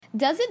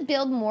Does it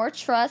build more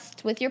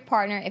trust with your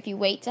partner if you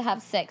wait to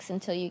have sex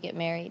until you get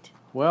married?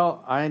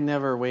 Well, I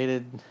never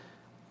waited.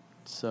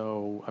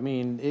 So, I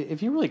mean,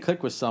 if you really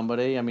click with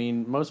somebody, I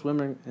mean, most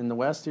women in the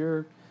West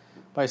here,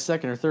 by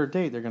second or third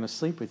date, they're going to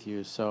sleep with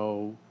you.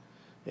 So,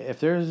 if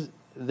there's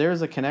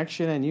a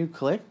connection and you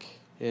click,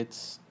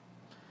 it's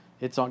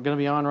going to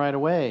be on right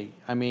away.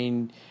 I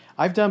mean,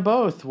 I've done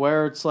both,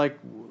 where it's like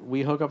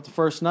we hook up the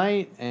first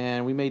night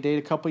and we may date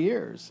a couple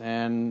years,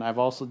 and I've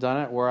also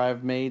done it where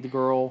I've made the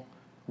girl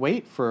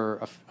wait for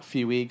a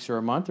few weeks or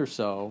a month or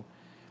so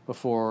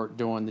before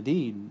doing the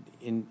deed.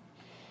 In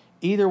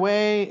either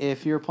way,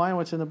 if you're applying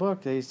what's in the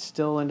book, they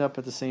still end up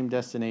at the same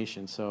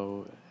destination.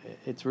 So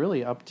it's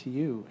really up to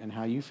you and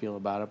how you feel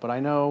about it. But I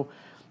know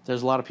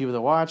there's a lot of people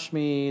that watch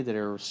me that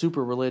are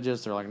super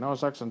religious. They're like, no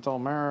sex until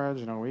marriage.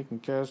 You know, we can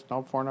kiss.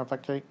 No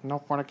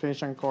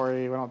fornication,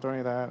 Corey. We don't do any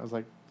of that. I was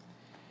like,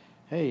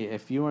 hey,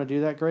 if you want to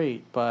do that,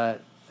 great.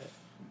 But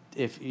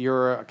if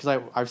you're,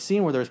 because I've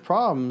seen where there's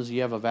problems,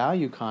 you have a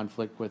value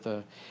conflict with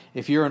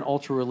if you're an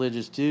ultra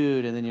religious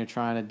dude and then you're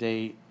trying to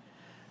date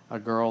a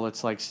girl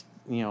that's like,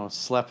 you know,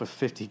 slept with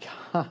 50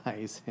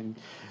 guys and,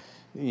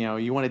 you know,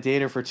 you want to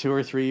date her for 2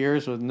 or 3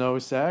 years with no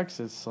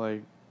sex, it's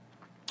like,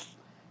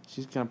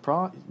 she's going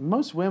to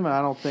most women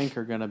I don't think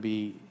are going to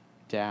be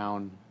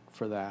down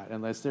for that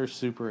unless they're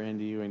super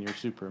into you and you're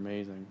super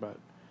amazing. But,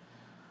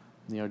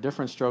 you know,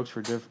 different strokes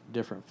for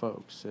different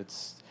folks.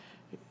 It's,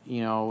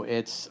 you know,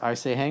 I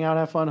say hang out,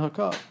 have fun, hook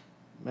up.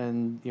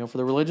 And, you know, for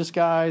the religious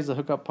guys, the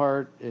hookup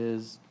part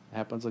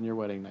happens on your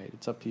wedding night.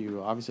 It's up to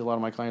you. Obviously, a lot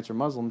of my clients are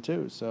Muslim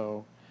too,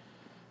 so,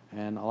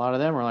 and a lot of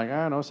them are like,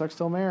 no sex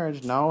till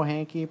marriage, no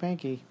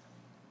hanky-panky.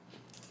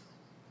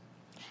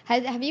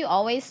 Have you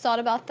always thought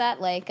about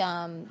that? Like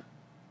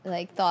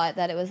thought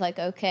that it was like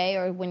okay,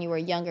 or when you were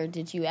younger,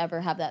 did you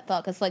ever have that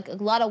thought? Because like a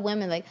lot of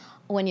women, like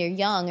when you're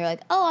young, you're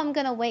like, oh, I'm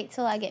gonna wait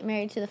till I get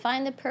married to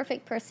find the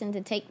perfect person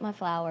to take my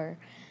flower.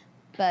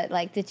 But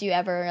like, did you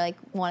ever like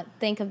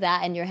think of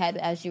that in your head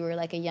as you were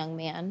like a young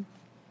man?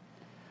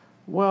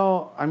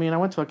 Well, I mean, I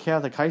went to a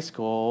Catholic high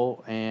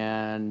school,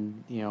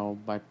 and you know,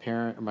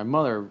 my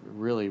mother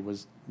really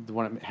was the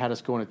one that had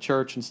us going to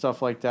church and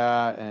stuff like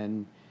that,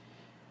 and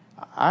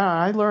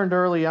I learned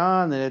early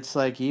on that it's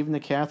like even the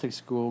Catholic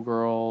school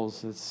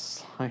girls,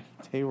 it's like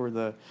they were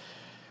the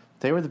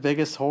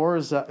biggest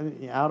whores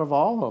out of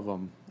all of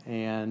them.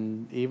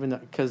 And even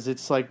because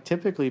it's like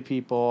typically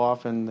people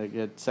often that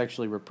get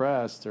sexually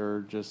repressed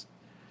are just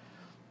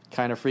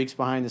kind of freaks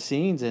behind the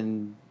scenes.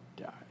 And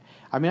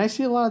I mean, I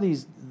see a lot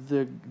of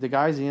the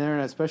guys on the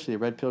internet, especially the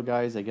red pill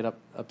guys, they get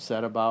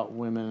upset about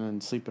women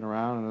and sleeping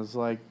around, and it's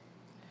like,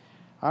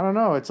 I don't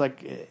know. It's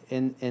like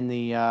in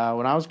the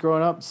when I was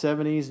growing up,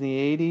 70s and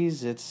the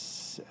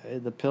 80s,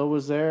 the pill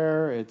was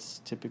there.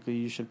 It's typically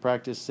you should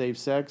practice safe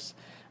sex.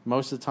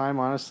 Most of the time,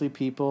 honestly,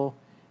 people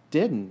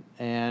didn't,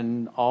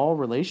 and all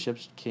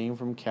relationships came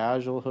from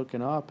casual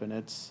hooking up. And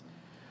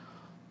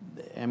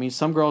I mean,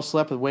 some girls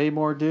slept with way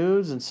more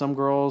dudes, and some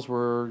girls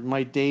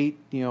might date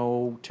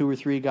 2 or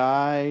 3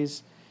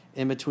 guys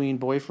in between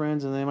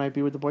boyfriends, and they might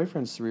be with the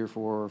boyfriends 3 or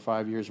 4 or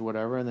 5 years or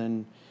whatever, and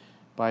then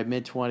by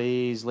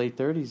mid-20s, late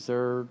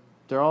 30s,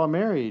 they're all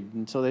married.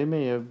 And so they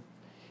may have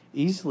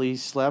easily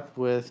slept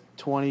with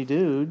 20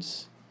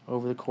 dudes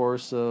over the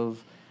course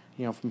of,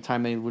 from the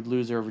time they would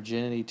lose their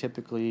virginity,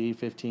 typically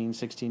 15,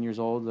 16 years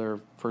old, their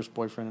first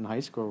boyfriend in high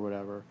school or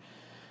whatever.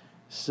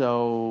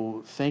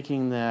 So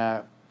thinking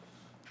that,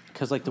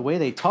 because like the way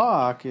they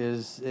talk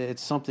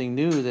it's something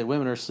new that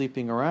women are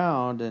sleeping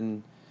around,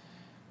 and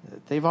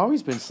they've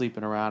always been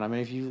sleeping around. I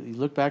mean, if you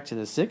look back to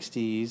the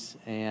 60s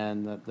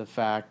and the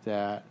fact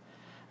that,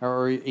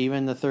 or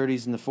even the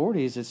 30s and the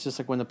 40s, it's just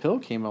like when the pill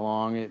came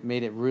along, it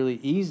made it really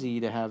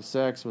easy to have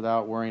sex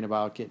without worrying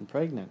about getting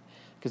pregnant.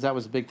 Because that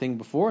was the big thing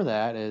before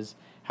that, is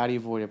how do you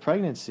avoid a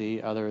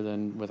pregnancy other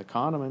than with a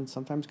condom? And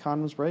sometimes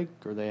condoms break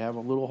or they have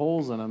little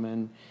holes in them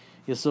and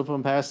you slip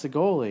them past the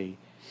goalie.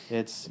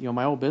 It's,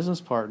 my old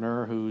business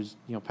partner who's,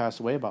 passed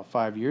away about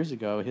 5 years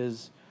ago,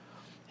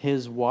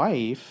 his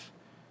wife,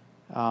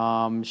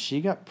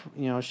 she got,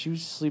 she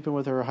was sleeping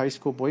with her high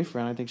school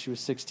boyfriend. I think she was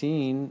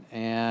 16,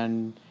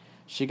 and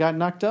she got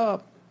knocked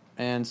up.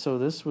 And so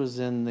this was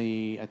in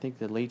the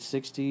late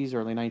 60s,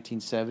 early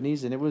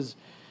 1970s. And it was,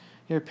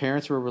 her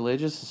parents were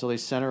religious, so they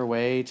sent her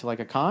away to like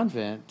a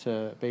convent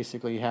to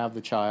basically have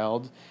the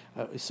child,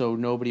 so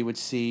nobody would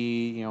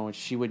see,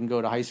 she wouldn't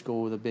go to high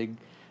school with a big,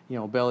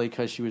 belly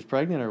because she was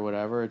pregnant or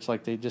whatever. It's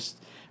like they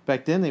just,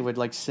 back then they would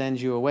like send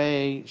you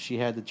away. She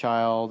had the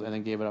child and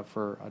then gave it up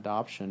for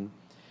adoption.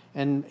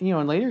 And,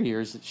 in later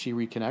years, she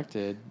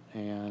reconnected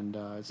and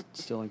is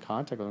still in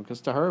contact with him,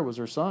 because to her it was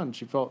her son.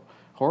 She felt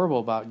horrible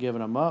about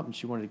giving him up, and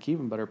she wanted to keep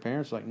him, but her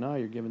parents were like, no,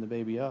 you're giving the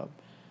baby up.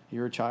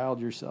 You're a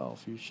child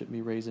yourself. You shouldn't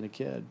be raising a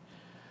kid.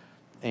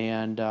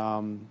 And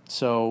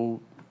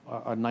so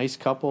a nice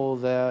couple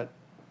that,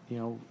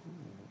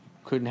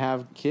 couldn't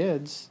have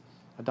kids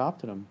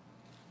adopted him.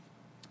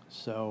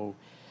 So,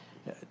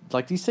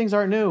 like, these things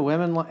aren't new.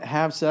 Women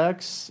have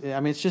sex. I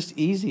mean, it's just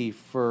easy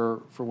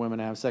for women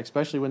to have sex,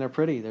 especially when they're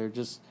pretty. They're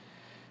just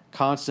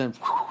constant,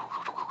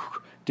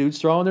 dudes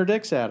throwing their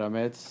dicks at them.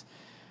 It's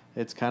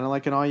kind of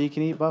like an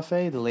all-you-can-eat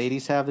buffet. The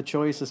ladies have the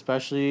choice,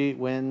 especially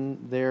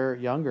when they're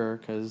younger,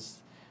 because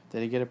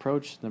they get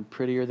approached. The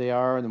prettier they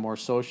are, and the more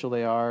social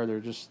they are,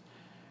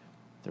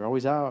 they're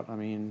always out. I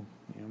mean,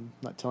 I'm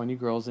not telling you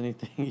girls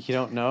anything you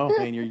don't know.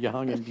 I mean, you're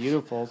young and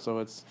beautiful,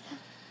 so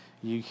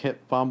you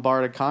get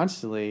bombarded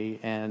constantly.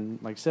 And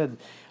like I said,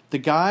 the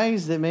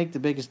guys that make the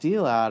biggest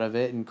deal out of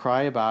it and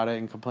cry about it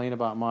and complain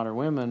about modern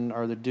women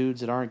are the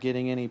dudes that aren't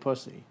getting any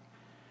pussy.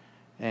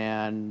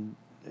 And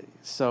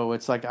so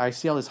it's like I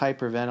see all this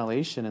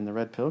hyperventilation in the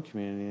red pill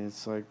community.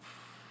 It's like,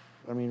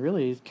 I mean,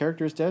 really,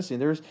 character is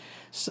destiny.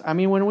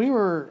 When we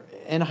were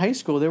in high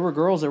school, there were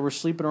girls that were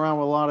sleeping around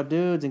with a lot of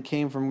dudes and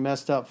came from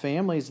messed up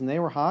families, and they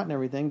were hot and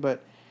everything,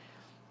 but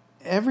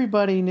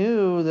everybody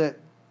knew that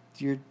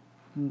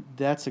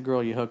that's a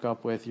girl you hook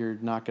up with. You're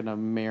not going to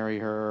marry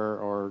her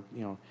or,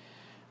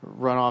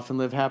 run off and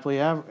live happily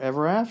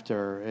ever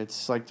after.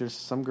 It's like there's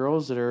some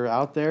girls that are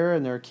out there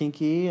and they're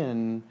kinky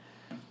and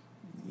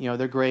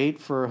they're great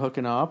for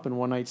hooking up and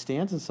one-night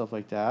stands and stuff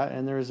like that.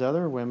 And there's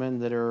other women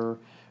that are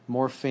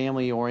more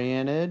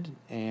family-oriented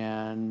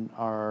and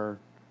are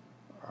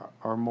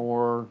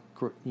more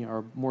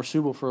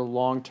suitable for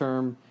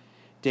long-term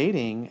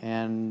dating.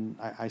 And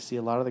I see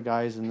a lot of the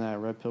guys in that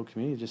red pill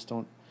community just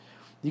don't.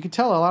 You can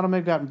tell a lot of them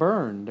have gotten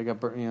burned. They got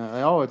burned.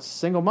 It's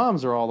single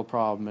moms are all the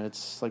problem. And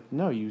it's like,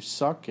 no, you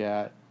suck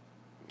at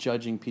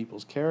judging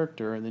people's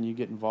character, and then you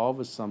get involved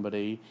with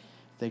somebody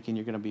thinking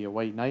you're going to be a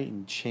white knight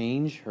and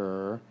change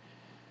her,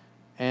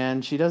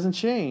 and she doesn't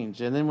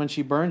change. And then when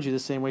she burns you the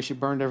same way she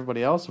burned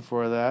everybody else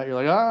before that, you're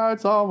like,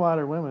 it's all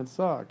modern women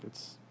suck.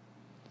 It's,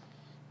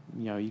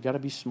 you got to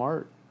be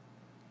smart.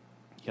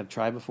 You got to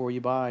try before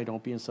you buy.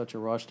 Don't be in such a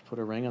rush to put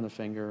a ring on the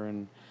finger.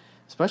 And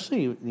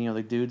especially,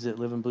 the dudes that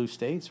live in blue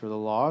states where the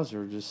laws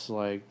are just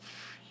like,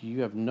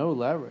 you have no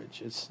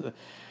leverage. It's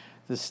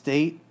the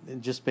state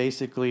just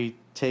basically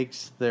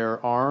takes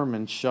their arm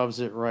and shoves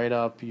it right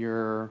up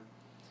your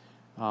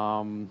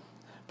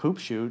poop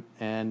chute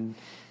and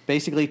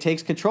basically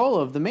takes control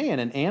of the man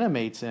and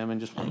animates him and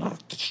just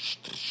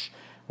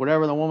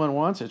whatever the woman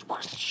wants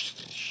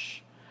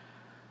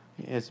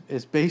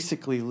it's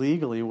basically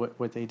legally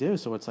what they do.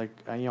 So it's like,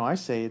 I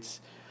say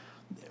it's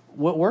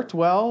what worked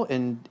well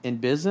in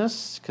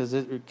business, because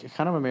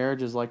kind of a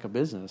marriage is like a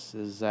business,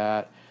 is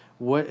that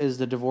what is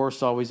the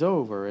divorce always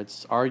over?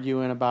 It's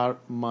arguing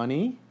about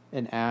money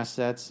and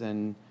assets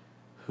and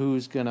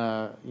who's going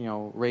to,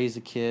 raise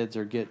the kids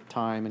or get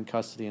time and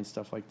custody and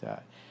stuff like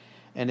that.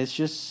 And it's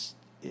just,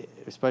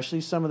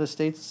 especially some of the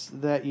states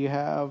that you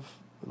have,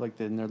 like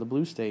they're the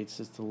blue states,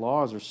 the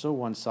laws are so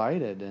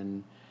one-sided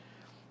and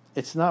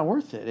it's not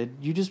worth it.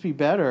 You'd just be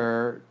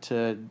better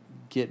to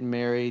get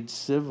married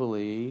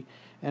civilly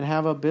and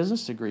have a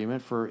business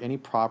agreement for any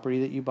property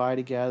that you buy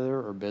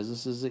together or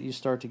businesses that you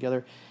start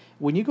together.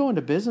 When you go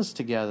into business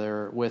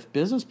together with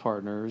business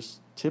partners,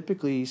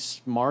 typically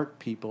smart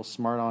people,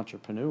 smart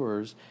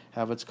entrepreneurs,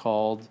 have what's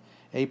called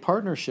a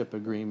partnership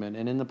agreement.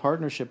 And in the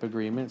partnership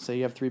agreement, say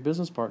you have 3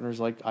 business partners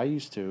like I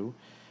used to,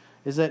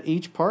 is that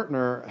each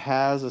partner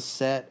has a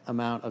set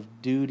amount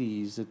of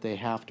duties that they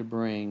have to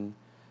bring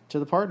to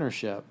the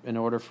partnership in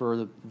order for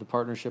the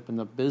partnership and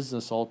the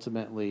business,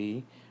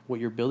 ultimately what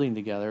you're building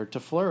together, to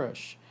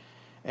flourish.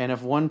 And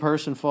if one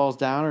person falls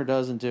down or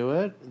doesn't do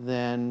it,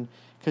 then,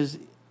 because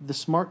the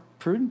smart,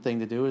 prudent thing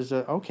to do is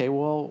okay,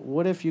 well,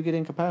 what if you get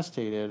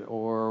incapacitated,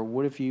 or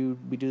what if we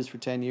do this for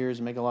 10 years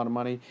and make a lot of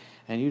money,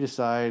 and you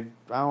decide,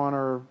 I want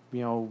to,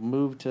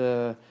 move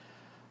to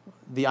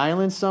the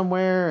island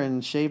somewhere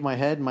and shave my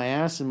head and my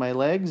ass and my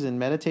legs and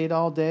meditate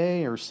all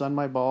day, or sun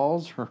my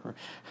balls, or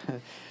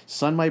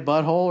sun my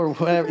butthole, or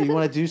whatever. You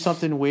want to do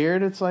something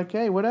weird, it's like,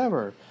 hey,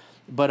 whatever.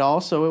 But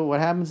also, what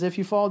happens if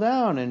you fall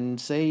down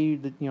and say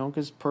that,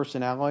 because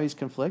personalities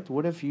conflict,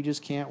 what if you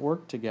just can't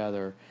work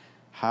together?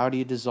 How do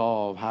you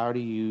dissolve? How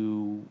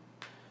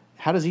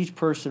does each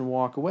person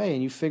walk away?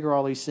 And you figure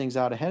all these things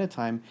out ahead of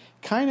time,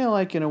 kind of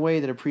like in a way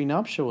that a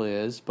prenuptial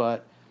is,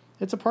 but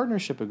it's a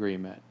partnership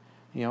agreement.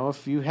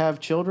 If you have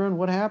children,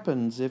 what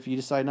happens if you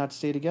decide not to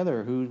stay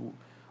together?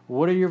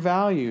 What are your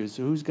values?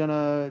 Who's going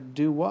to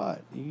do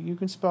what? You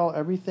can spell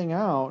everything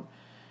out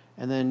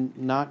and then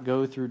not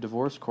go through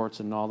divorce courts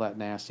and all that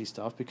nasty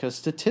stuff, because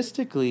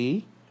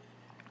statistically,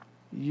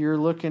 you're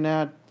looking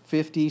at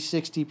 50,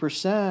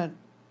 60%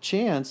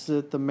 chance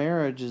that the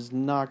marriage is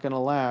not going to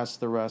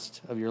last the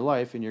rest of your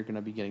life and you're going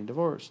to be getting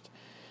divorced,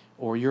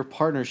 or your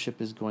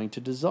partnership is going to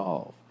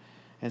dissolve.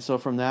 And so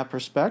from that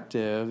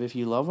perspective, if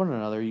you love one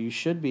another, you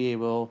should be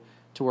able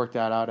to work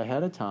that out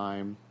ahead of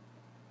time.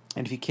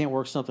 And if you can't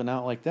work something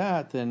out like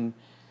that, then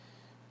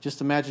just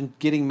imagine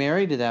getting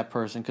married to that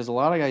person, because a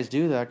lot of guys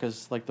do that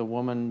because, like, the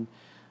woman,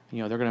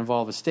 they're going to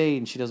involve a state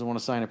and she doesn't want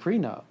to sign a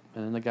prenup.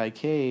 And then the guy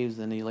caves,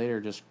 and he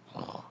later just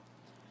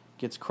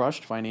gets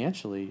crushed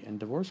financially in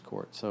divorce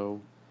court.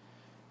 So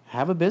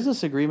have a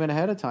business agreement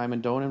ahead of time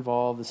and don't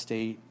involve the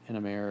state in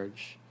a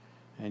marriage.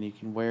 And you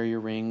can wear your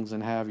rings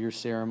and have your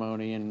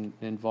ceremony and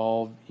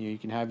involve, you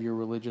can have your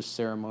religious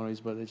ceremonies,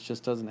 but it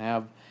just doesn't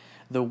have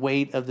the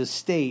weight of the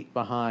state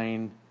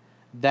behind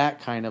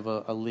that kind of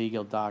a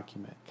legal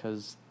document,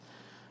 because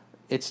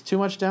it's too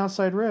much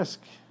downside risk.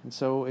 And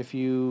so if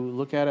you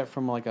look at it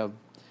from like a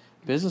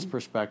business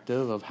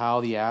perspective of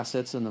how the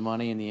assets and the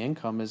money and the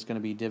income is going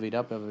to be divvied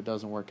up if it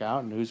doesn't work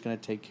out, and who's going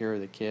to take care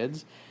of the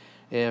kids,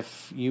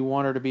 if you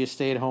want her to be a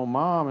stay-at-home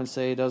mom and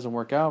say it doesn't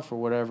work out for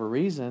whatever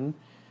reason,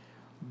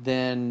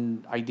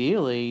 then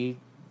ideally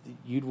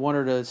you'd want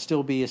her to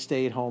still be a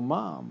stay-at-home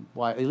mom,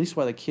 at least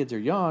while the kids are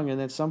young,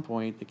 and at some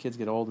point the kids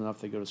get old enough,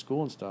 they go to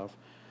school and stuff,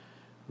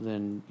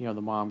 then the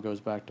mom goes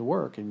back to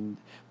work. And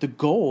the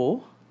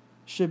goal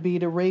should be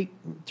to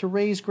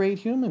raise great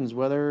humans.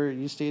 Whether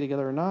you stay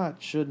together or not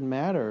shouldn't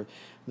matter.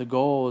 The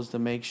goal is to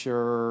make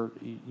sure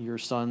your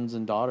sons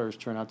and daughters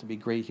turn out to be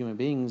great human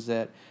beings,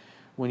 that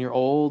when you're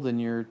old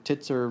and your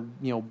tits are,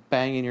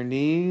 banging your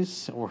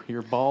knees, or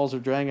your balls are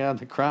dragging out of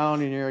the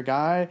crown and you're a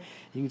guy,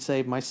 you can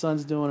say, my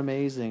son's doing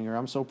amazing, or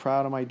I'm so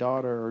proud of my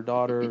daughter or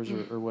daughters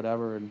or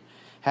whatever, and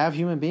have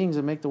human beings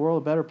that make the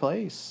world a better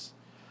place.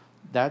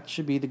 That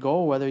should be the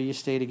goal, whether you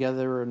stay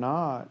together or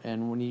not.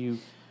 And when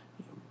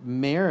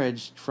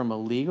marriage from a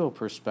legal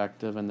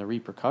perspective and the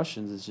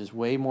repercussions is just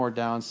way more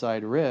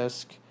downside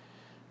risk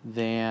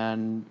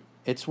than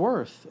it's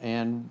worth.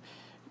 And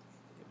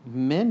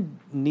men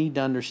need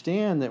to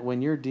understand that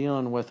when you're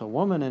dealing with a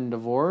woman in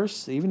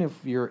divorce, even if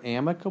you're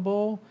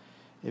amicable,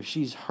 if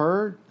she's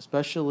hurt,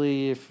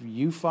 especially if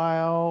you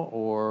file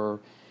or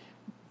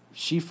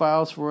she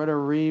files for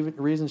whatever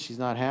reason, she's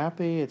not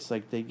happy, it's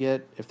like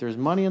if there's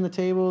money on the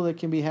table that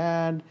can be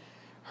had,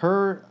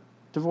 her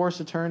divorce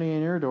attorney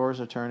and your divorce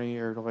attorney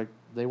are like,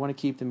 they want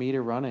to keep the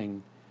meter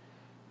running.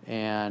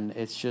 And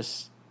it's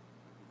just,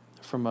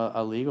 from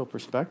a legal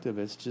perspective,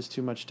 it's just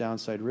too much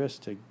downside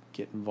risk to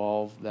get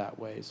involved that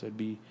way. So it'd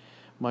be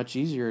much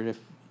easier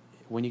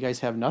when you guys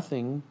have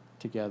nothing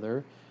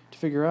together, to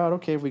figure out,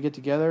 okay, if we get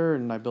together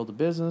and I build a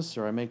business,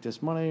 or I make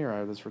this money, or I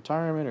have this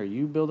retirement, or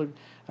you build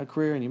a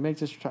career and you make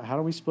this, how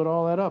do we split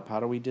all that up? How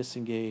do we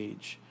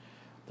disengage?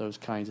 Those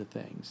kinds of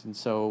things. And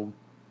so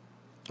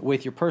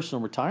with your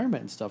personal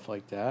retirement and stuff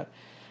like that,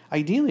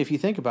 ideally, if you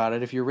think about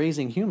it, if you're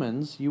raising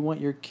humans, you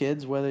want your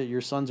kids, whether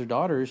your sons or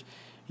daughters,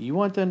 you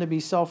want them to be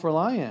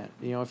self-reliant.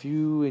 If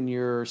you and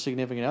your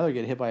significant other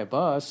get hit by a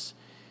bus,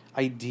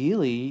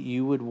 ideally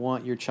you would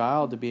want your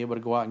child to be able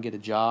to go out and get a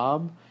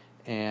job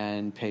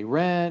and pay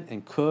rent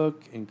and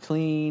cook and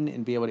clean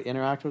and be able to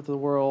interact with the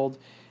world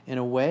in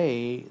a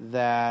way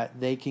that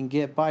they can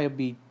get by. It'd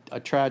be a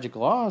tragic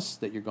loss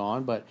that you're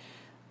gone, but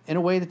in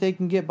a way that they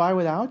can get by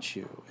without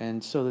you.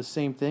 And so the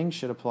same thing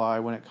should apply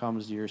when it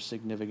comes to your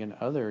significant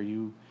other.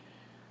 You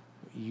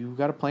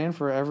got to plan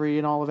for every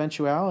and all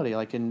eventuality.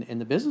 Like in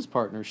the business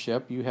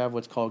partnership, you have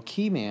what's called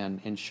key man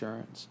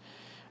insurance.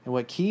 And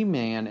what key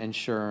man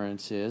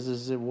insurance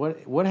is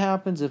what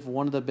happens if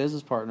one of the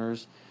business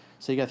partners,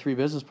 say you got 3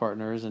 business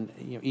partners, and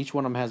each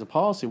one of them has a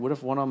policy. What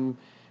if one of them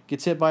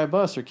gets hit by a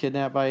bus, or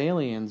kidnapped by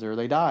aliens, or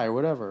they die, or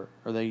whatever,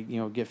 or they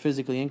get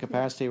physically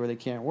incapacitated where they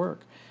can't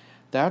work?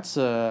 That's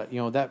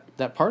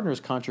that partner's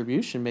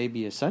contribution may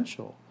be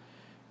essential.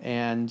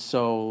 And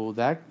so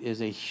that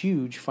is a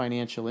huge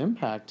financial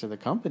impact to the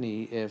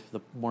company if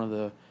one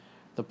of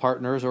the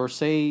partners, or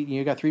say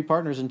you got 3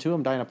 partners and 2 of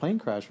them die in a plane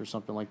crash or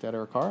something like that,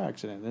 or a car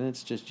accident, then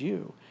it's just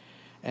you.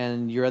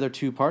 And your other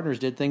 2 partners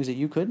did things that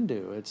you couldn't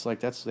do. It's like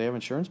they have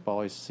insurance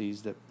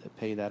policies that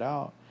pay that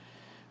out.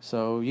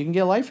 So you can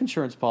get life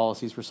insurance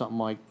policies for something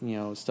like,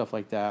 stuff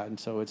like that. And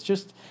so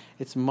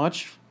it's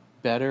much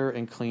better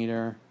and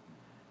cleaner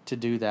to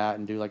do that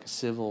and do like a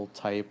civil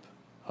type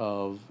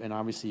of, and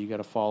obviously you got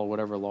to follow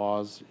whatever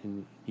laws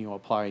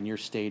apply in your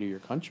state or your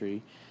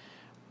country,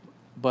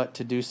 but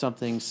to do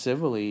something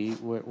civilly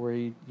where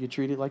you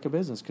treat it like a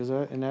business, because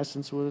in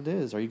essence what it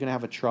is. Are you going to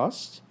have a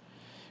trust?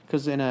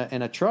 Because in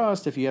a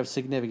trust, if you have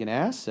significant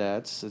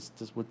assets,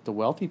 it's what the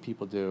wealthy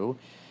people do,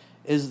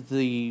 is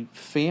the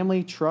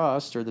family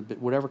trust, or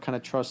whatever kind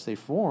of trust they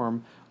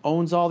form,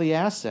 owns all the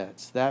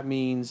assets. That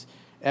means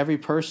every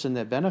person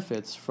that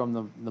benefits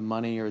from the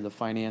money or the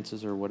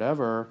finances or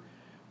whatever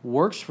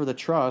works for the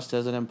trust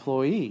as an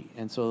employee.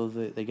 And so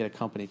they get a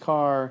company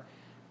car,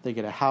 they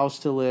get a house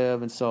to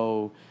live. And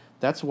so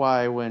that's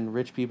why when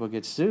rich people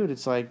get sued,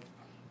 it's like,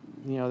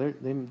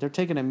 they're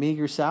taking a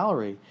meager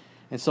salary.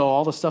 And so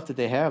all the stuff that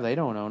they have, they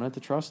don't own it. The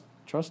trust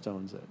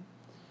owns it.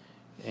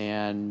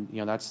 And,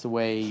 that's the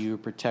way you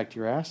protect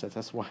your assets.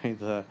 That's why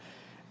the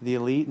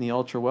elite and the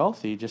ultra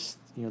wealthy just,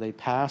 they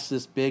pass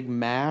this big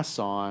mass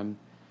on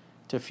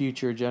to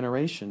future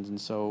generations.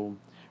 And so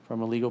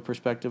from a legal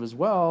perspective as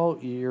well,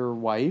 your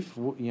wife,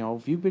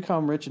 if you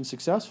become rich and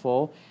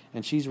successful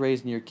and she's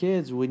raising your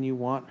kids, wouldn't you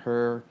want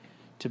her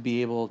to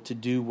be able to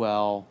do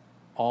well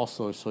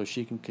also, so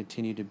she can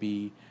continue to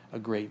be a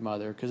great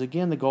mother? Because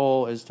again, the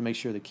goal is to make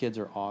sure the kids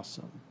are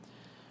awesome.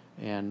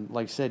 And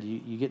like I said,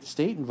 you get the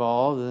state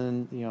involved,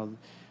 and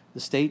the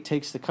state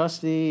takes the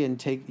custody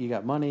and you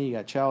got money, you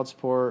got child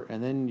support,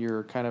 and then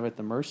you're kind of at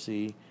the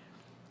mercy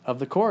of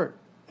the court.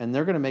 And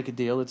they're going to make a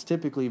deal that's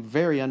typically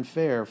very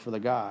unfair for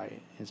the guy,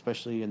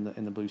 especially in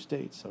the blue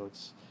states. So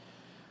it's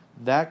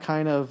that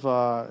kind of,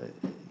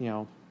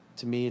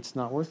 to me, it's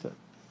not worth it.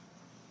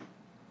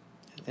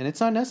 And it's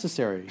not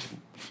necessary.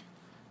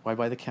 Why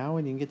buy the cow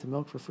when you can get the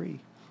milk for free?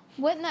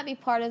 Wouldn't that be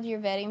part of your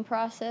vetting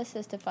process,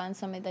 is to find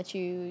somebody that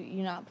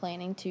you're not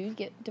planning to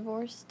get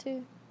divorced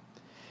to?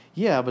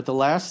 Yeah, but the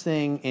last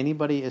thing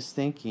anybody is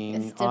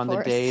thinking on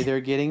the day they're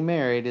getting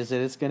married is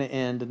that it's going to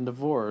end in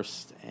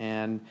divorce.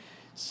 And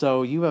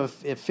so you have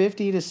a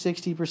 50 to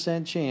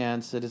 60%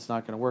 chance that it's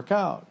not going to work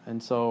out.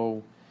 And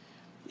so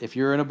if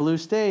you're in a blue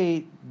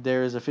state,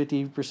 there's a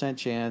 50%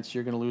 chance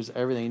you're going to lose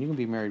everything. And you can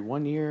be married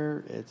 1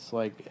 year. It's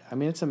like, I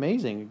mean, it's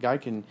amazing. A guy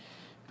can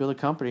build a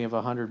company of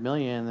 $100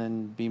 million and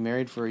then be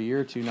married for a year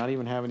or two, not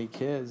even have any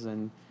kids,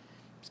 and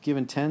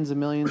giving tens of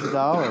millions of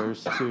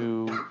dollars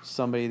to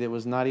somebody that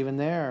was not even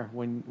there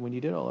when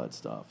you did all that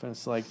stuff. And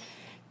it's like,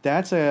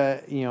 that's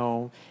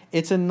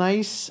it's a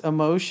nice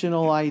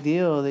emotional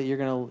ideal that you're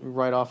going to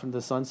ride off into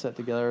the sunset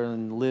together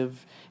and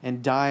live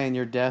and die in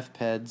your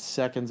deathbed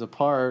seconds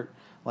apart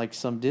like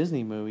some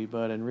Disney movie.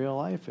 But in real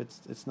life,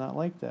 it's not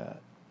like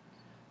that.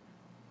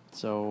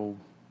 So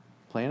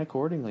plan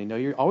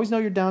accordingly. Always know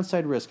your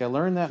downside risk. I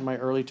learned that in my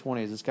early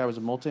 20s. This guy was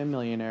a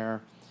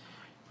multimillionaire.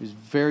 He was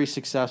very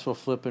successful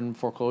flipping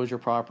foreclosure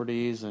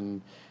properties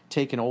and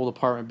taking old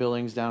apartment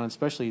buildings down,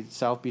 especially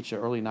South Beach in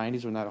the early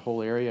 90s when that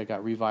whole area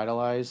got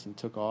revitalized and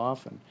took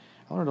off. And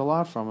I learned a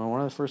lot from him.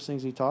 One of the first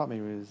things he taught me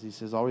was, he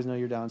says, always know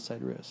your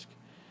downside risk.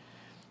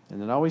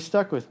 And it always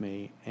stuck with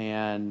me.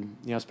 And,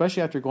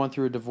 especially after going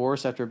through a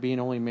divorce, after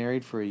being only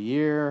married for a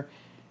year,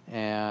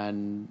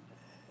 and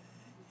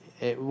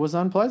it was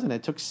unpleasant.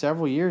 It took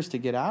several years to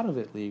get out of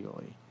it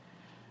legally.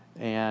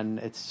 And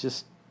it's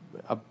just,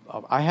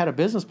 I had a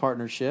business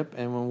partnership,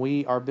 and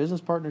when our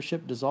business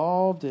partnership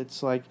dissolved,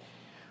 it's like,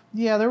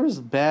 yeah, there was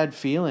bad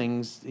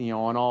feelings,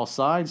 on all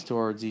sides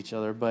towards each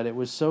other, but it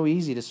was so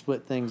easy to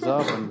split things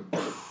up, and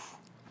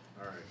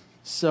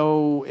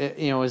so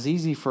it was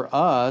easy for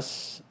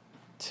us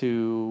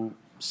to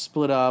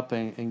split up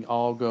and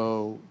all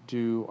go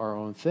do our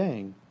own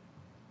thing.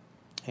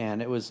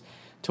 And it was,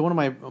 to one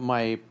of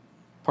my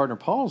partner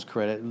Paul's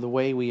credit, the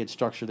way we had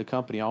structured the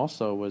company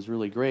also was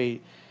really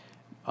great.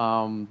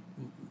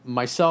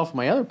 Myself,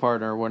 my other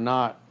partner, were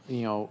not,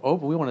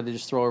 open. We wanted to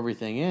just throw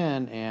everything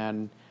in,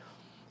 and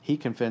he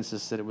convinced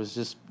us that it was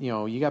just,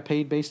 you got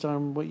paid based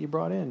on what you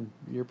brought in,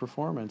 your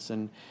performance.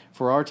 And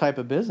for our type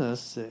of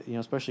business,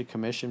 especially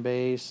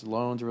commission-based,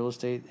 loans, real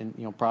estate,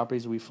 and,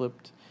 properties we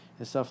flipped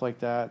and stuff like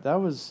that, that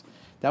was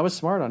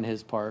smart on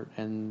his part.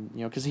 And,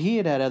 because he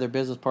had other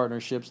business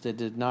partnerships that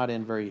did not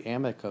end very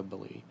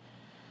amicably.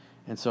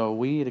 And so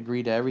we had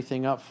agreed to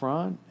everything up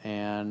front,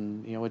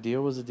 and, a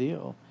deal was a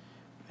deal.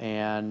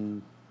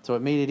 And so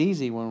it made it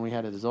easy when we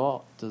had to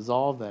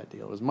dissolve that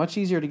deal. It was much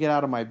easier to get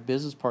out of my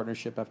business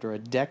partnership after a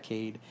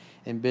decade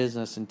in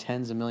business and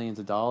tens of millions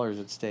of dollars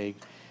at stake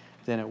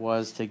than it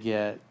was to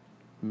get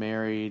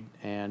married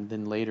and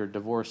then later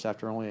divorced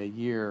after only a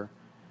year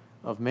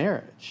of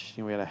marriage.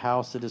 We had a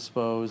house to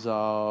dispose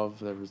of.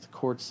 There was the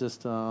court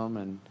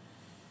system,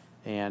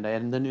 and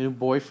the new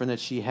boyfriend that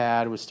she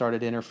had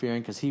started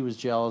interfering because he was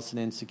jealous and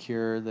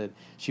insecure that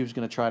she was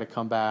going to try to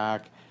come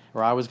back,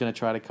 or I was going to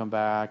try to come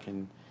back.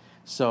 And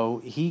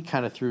so he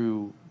kind of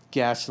threw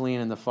gasoline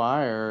in the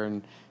fire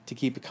and to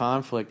keep the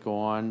conflict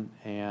going.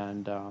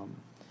 And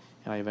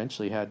I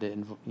eventually had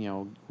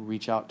to,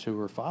 reach out to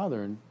her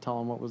father and tell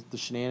him what was the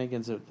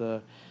shenanigans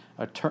that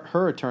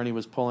her attorney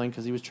was pulling,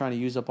 because he was trying to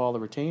use up all the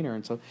retainer.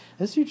 And so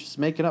this dude's just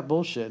making up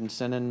bullshit and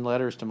sending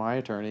letters to my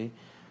attorney,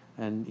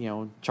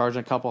 and charging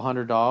a couple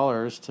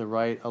 $100 to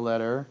write a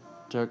letter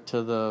to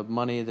the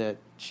money that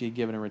she had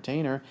given a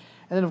retainer.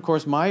 And then, of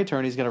course, my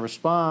attorney's going to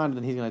respond,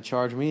 and he's going to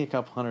charge me a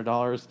couple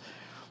 $100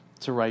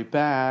 to write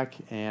back.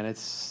 And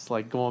it's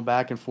like going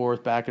back and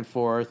forth.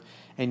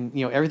 And,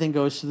 everything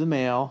goes to the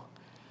mail.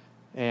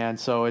 And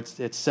so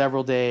it's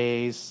several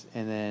days.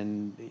 And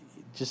then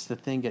just the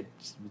thing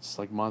it's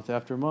like month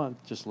after month,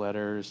 just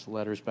letters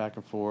back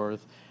and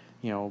forth,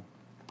 a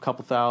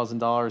couple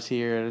 $1,000s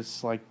here.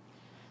 It's like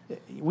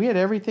we had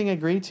everything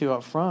agreed to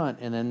up front.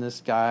 And then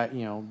this guy,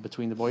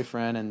 between the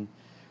boyfriend and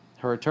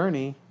her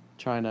attorney,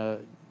 trying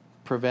to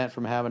prevent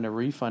from having to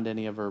refund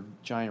any of her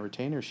giant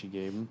retainers she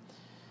gave him,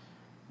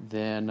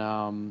 then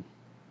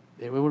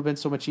it would have been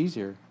so much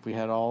easier if we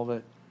had all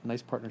that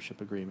nice partnership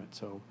agreement.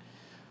 So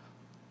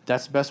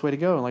that's the best way to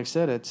go. And like I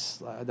said,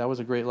 that was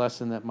a great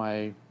lesson that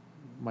my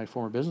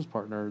former business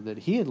partner, that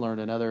he had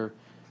learned in other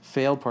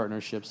failed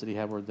partnerships that he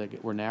had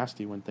were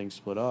nasty when things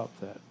split up,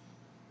 that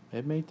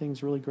it made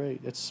things really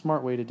great. It's a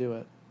smart way to do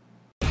it.